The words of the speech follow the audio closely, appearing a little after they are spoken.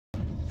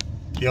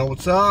Yo,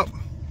 what's up?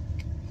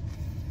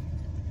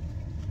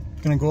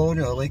 Gonna go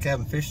to a lake I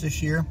haven't fished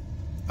this year.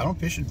 I don't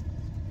fish it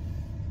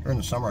during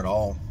the summer at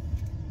all,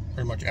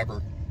 pretty much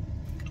ever.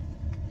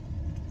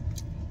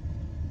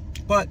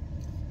 But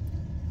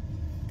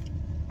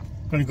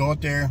gonna go out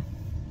there.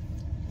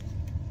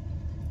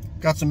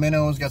 Got some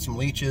minnows, got some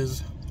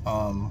leeches.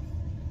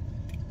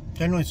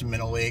 Generally some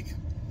minnow lake.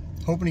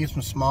 Hoping to get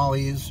some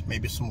smallies,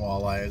 maybe some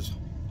walleyes.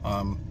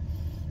 Like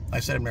I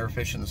said, I've never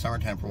fished in the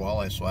summertime for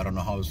walleyes, so I don't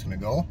know how this is gonna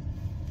go.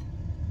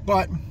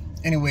 But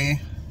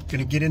anyway,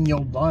 gonna get in the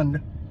old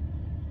Lund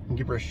and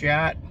give her a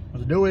shot.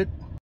 Let's do it.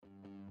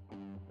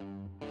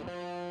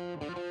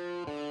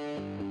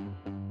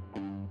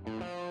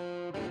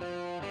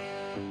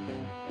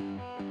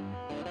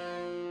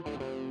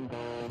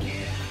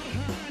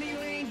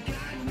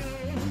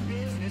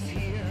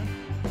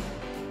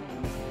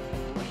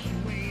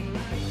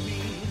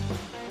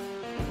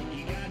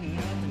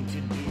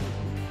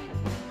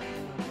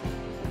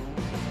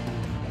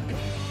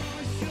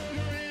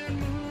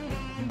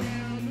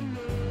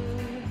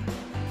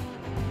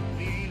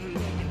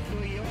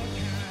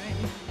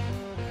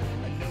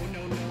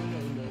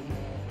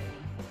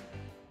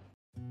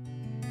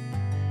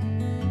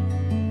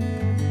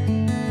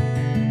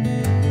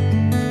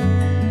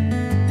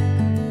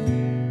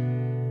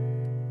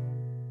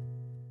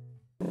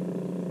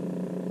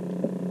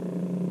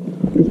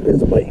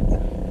 There's a bite.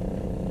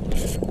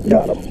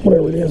 Got him,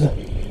 whatever it is.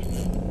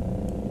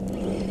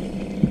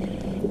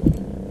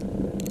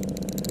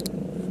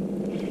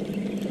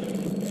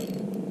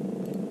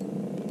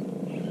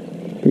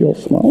 Big old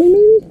smallie,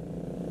 maybe?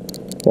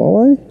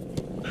 Walleye?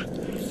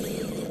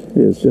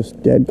 It is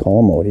just dead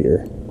calm out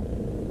here.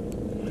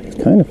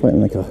 It's kind of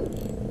fighting like a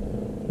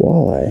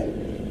walleye.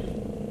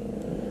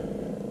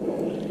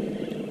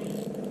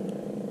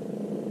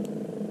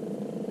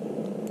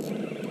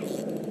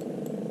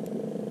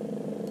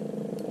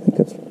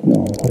 No,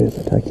 what is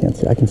it? I can't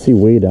see. I can see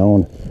way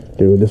down.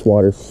 Dude, this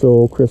water's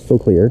so crystal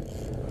clear.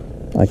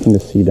 I can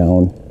just see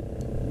down.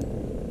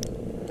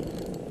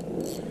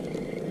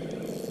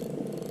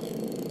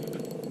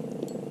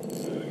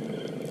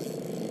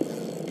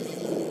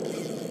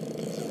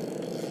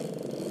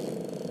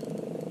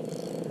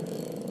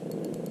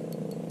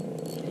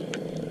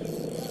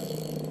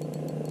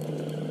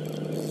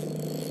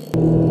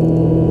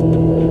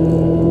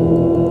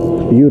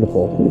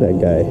 Beautiful. Look at that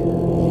guy.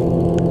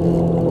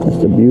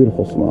 Just a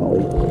beautiful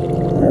smallie.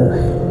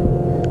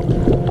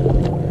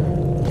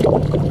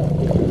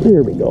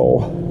 There we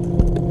go.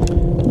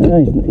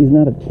 He's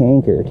not a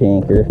tanker.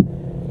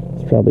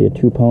 It's probably a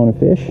 2-pound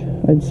fish,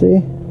 I'd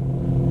say.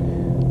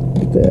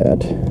 Look at that.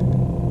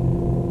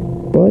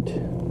 But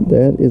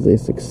that is a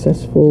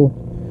successful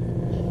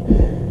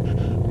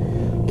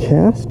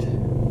cast,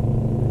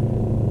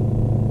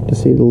 to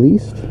say the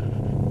least.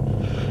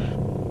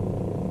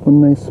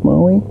 One nice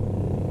smallie.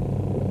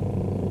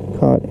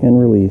 Caught and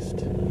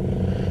released.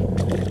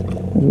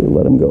 We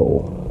let him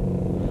go.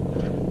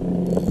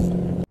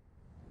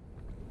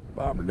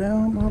 Bobber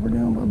down, bobber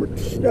down, bobber.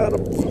 Got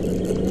him.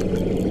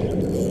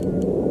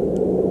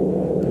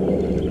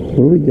 What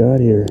do we got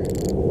here?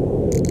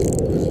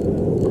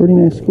 Pretty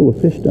nice school of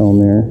fish down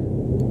there.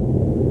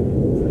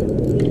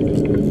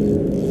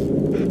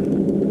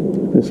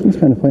 This one's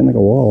kind of fighting like a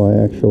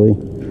walleye, actually.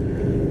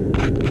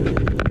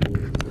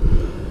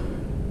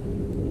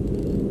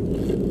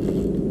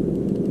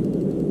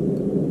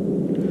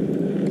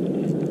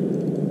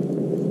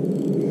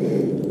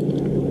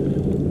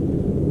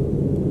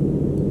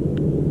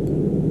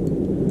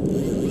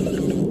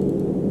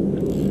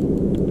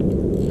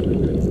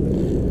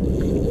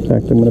 In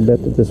fact, I'm going to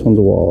bet that this one's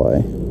a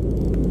walleye.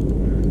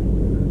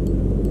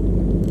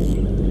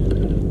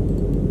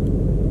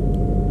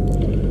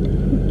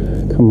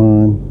 Come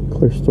on,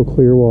 crystal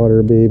clear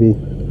water, baby.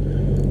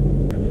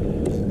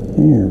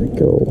 There we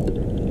go.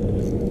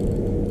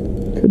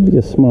 Could be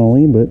a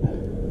smallie, but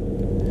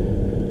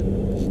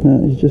it's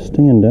not. He's just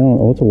staying down.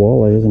 Oh, it's a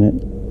walleye, isn't it?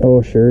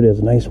 Oh, sure it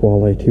is. Nice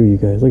walleye too, you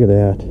guys. Look at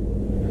that.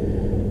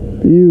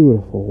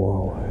 Beautiful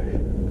walleye.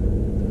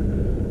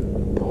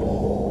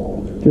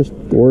 Just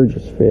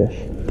gorgeous fish.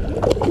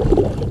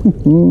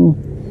 Oh,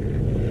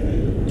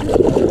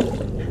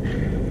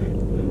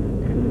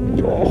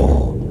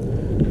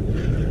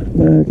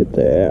 look at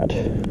that.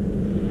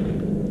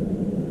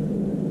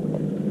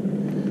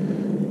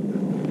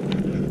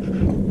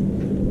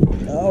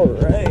 All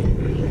right.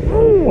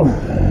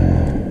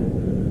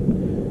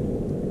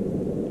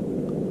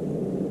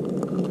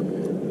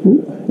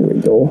 Ooh, here we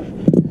go.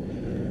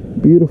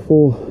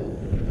 Beautiful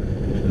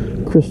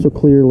crystal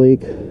clear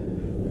lake.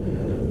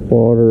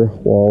 Water,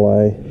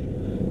 walleye.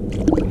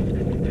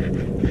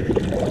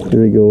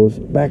 There he goes.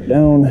 Back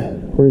down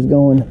where he's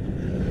going.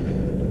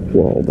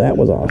 Whoa, that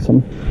was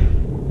awesome.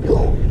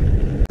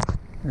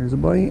 There's a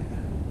bite.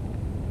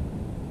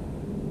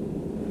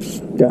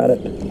 Got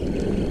it.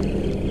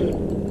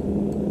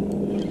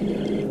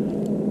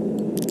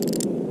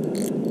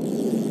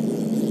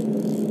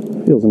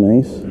 Feels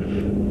nice.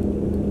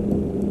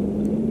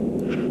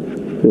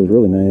 Feels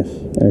really nice,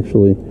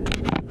 actually.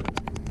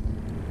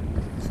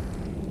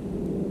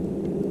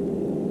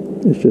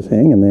 It's just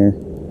hanging there.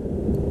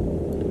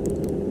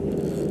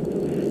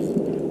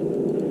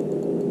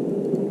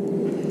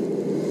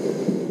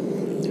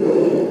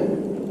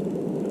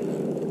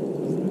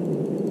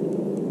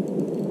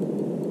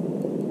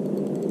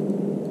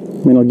 I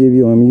mean, I'll give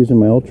you, I'm using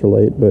my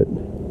ultralight, but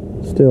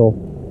still.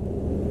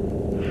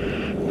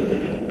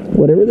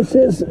 Whatever this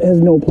is has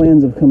no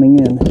plans of coming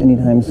in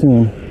anytime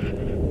soon.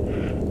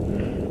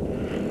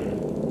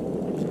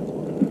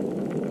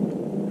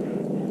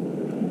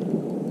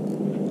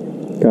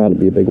 Gotta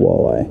be a big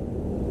walleye.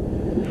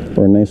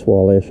 Or a nice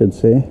walleye, I should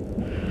say.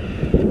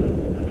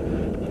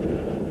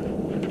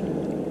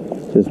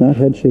 It's not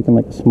head shaking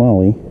like a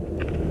smallie.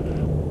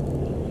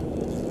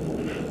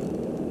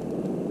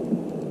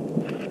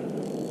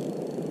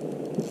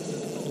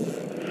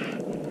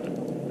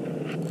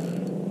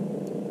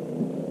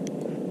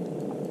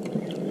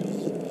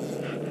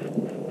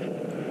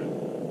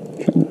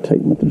 Trying to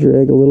tighten up the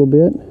drag a little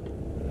bit.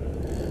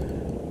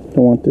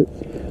 Don't want to.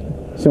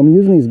 So I'm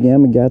using these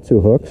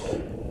Gamakatsu hooks.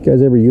 You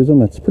guys ever use them?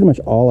 That's pretty much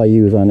all I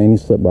use on any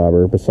slip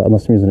bobber, unless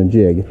I'm using a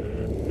jig.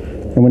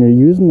 And when you're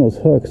using those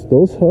hooks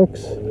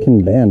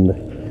can bend.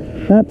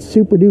 Not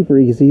super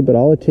duper easy, but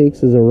all it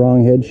takes is a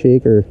wrong head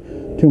shake or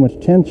too much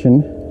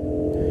tension,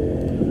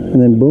 and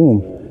then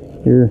boom,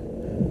 you're,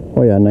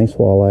 oh yeah, nice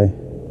walleye.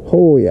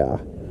 Oh yeah,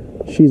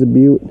 she's a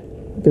beaut.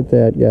 Look at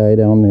that guy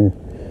down there.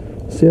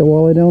 See that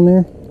walleye down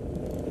there?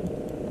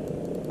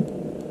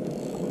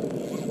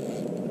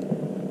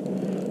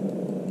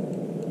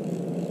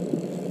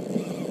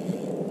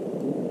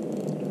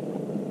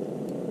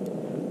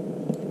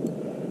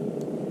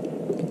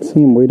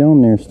 See him way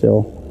down there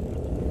still.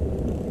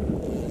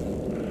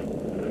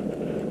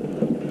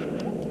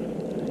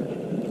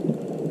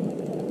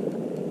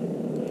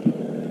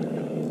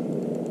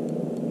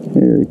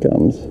 Here he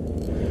comes.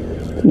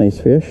 It's a nice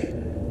fish.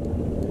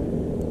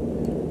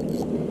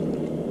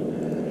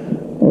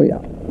 Oh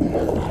yeah.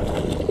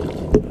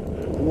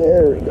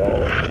 There we go.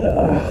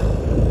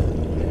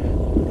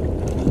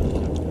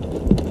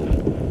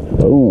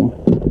 Boom.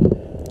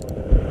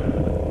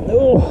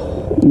 Oh,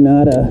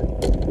 not a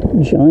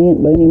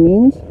giant by any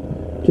means,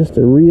 just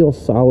a real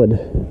solid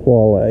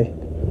walleye.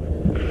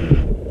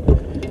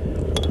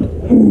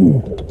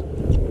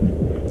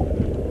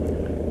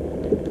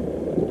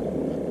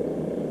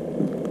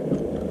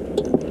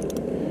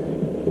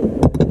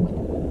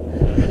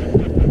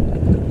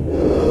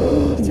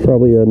 It's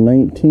probably a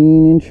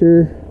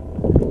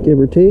 19-incher, give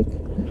or take.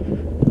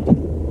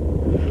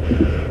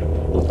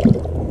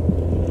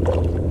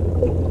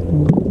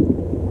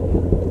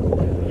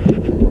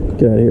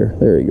 Get out of here.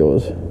 There he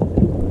goes.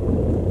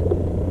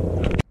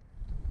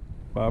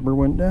 Bobber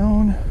went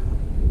down.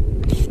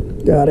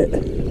 Got it.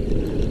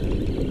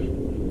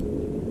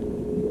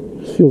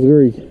 This feels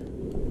very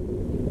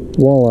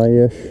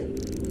walleye-ish.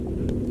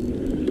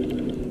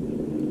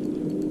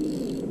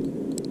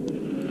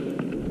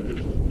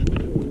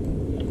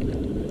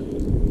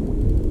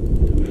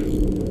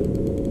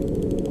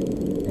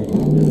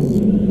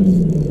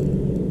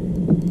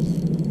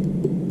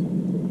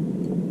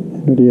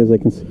 There it is. I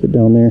can see it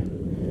down there.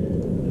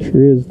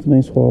 Sure is. It's a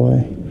nice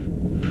walleye.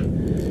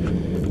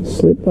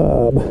 Slip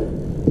bob.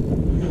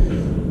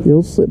 The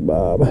old slip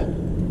bob.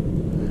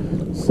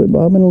 Slip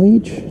bob and a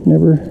leech.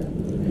 Never.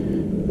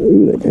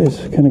 Ooh, that guy's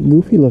kind of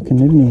goofy looking,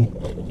 isn't he?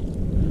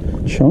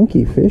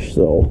 Chunky fish,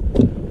 though.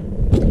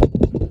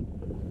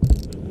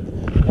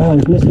 Wow,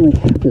 he's missing like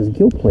half his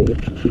gill plate.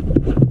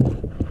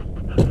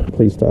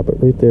 Please stop it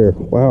right there.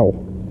 Wow.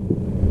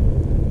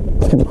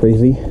 It's kind of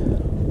crazy.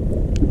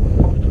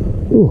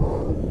 Ooh.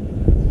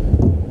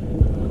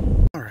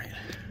 Alright.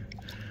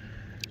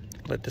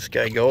 Let this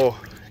guy go.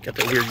 Got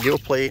that weird gill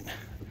plate.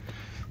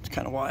 It's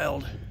kind of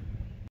wild.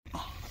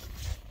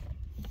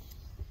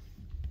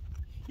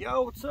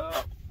 Yo, what's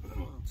up?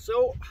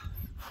 So,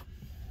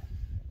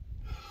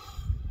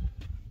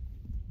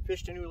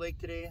 fished a new lake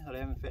today that I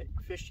haven't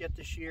fished yet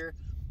this year.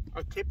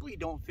 I typically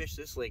don't fish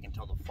this lake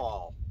until the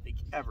fall, like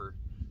ever.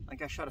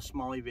 Like I shot a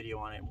smallie video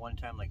on it one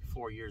time like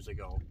 4 years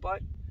ago.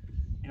 But,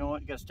 you know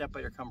what? You gotta step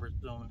out your comfort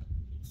zone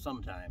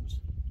sometimes.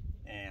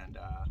 And,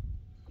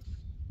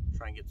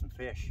 try and get some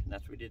fish, and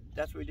that's what we did.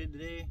 That's what we did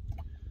today.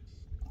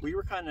 We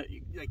were kind of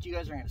like, you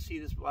guys are going to see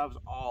this, but I was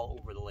all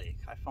over the lake.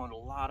 I found a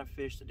lot of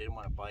fish that didn't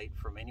want to bite,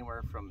 from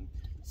anywhere from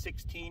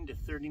 16 to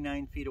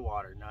 39 feet of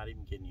water. Not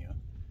even kidding you.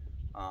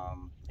 I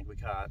think we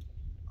caught,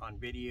 on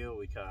video,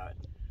 we caught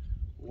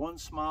 1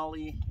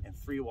 smallie and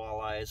 3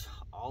 walleyes.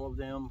 All of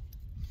them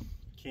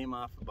came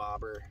off a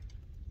bobber.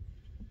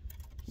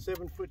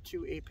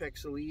 7'2"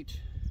 Apex Elite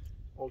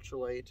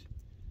ultralight.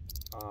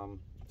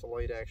 It's a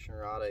light action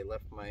rod. I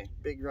left my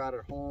big rod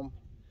at home.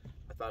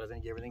 I thought I was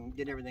going to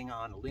get everything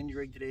on a Lindy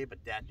rig today, but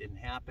that didn't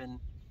happen.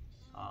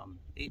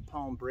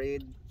 8-pound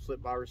braid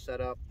slip bobber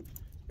setup.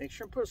 Make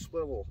sure and put a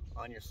swivel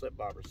on your slip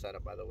bobber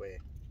setup, by the way.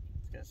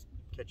 It's going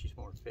to catch you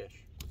some more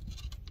fish.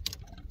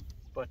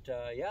 But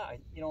yeah,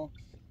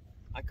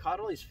 I caught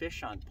all these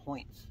fish on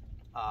points.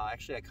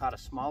 Actually, I caught a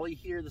smallie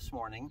here this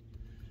morning.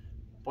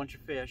 A bunch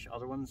of fish.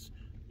 Other ones,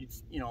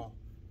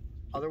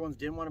 other ones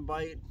didn't want to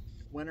bite.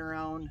 Went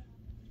around,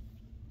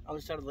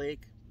 outside of the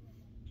lake,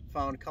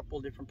 found a couple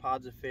of different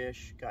pods of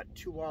fish, got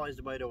 2 walleyes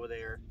to bite over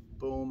there.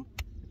 Boom,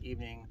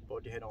 evening,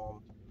 about to head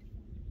home.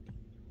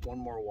 1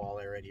 more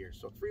walleye right here.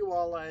 So 3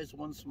 walleyes,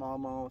 1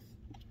 smallmouth,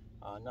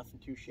 nothing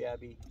too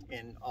shabby.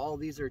 And all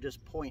these are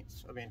just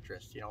points of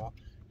interest. You know,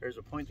 there's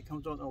a point that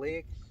comes out in the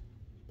lake,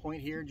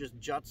 point here just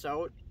juts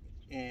out,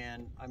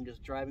 and I'm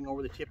just driving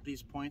over the tip of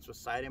these points with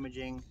side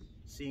imaging,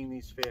 seeing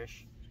these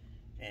fish,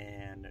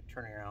 and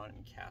turning around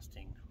and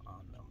casting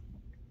on them.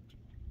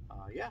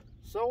 Yeah,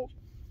 so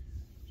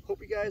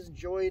hope you guys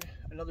enjoyed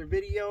another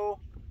video.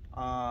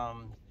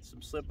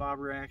 Some slip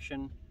bobber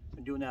action.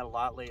 Been doing that a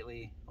lot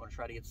lately. I want to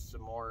try to get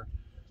some more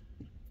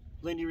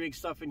Lindy rig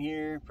stuff in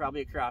here.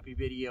 Probably a crappie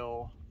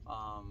video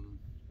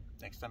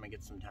next time I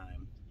get some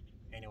time.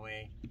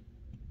 Anyway,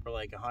 we're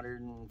like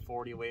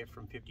 140 away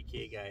from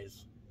 50K,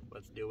 guys.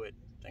 Let's do it.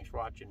 Thanks for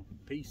watching.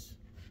 Peace.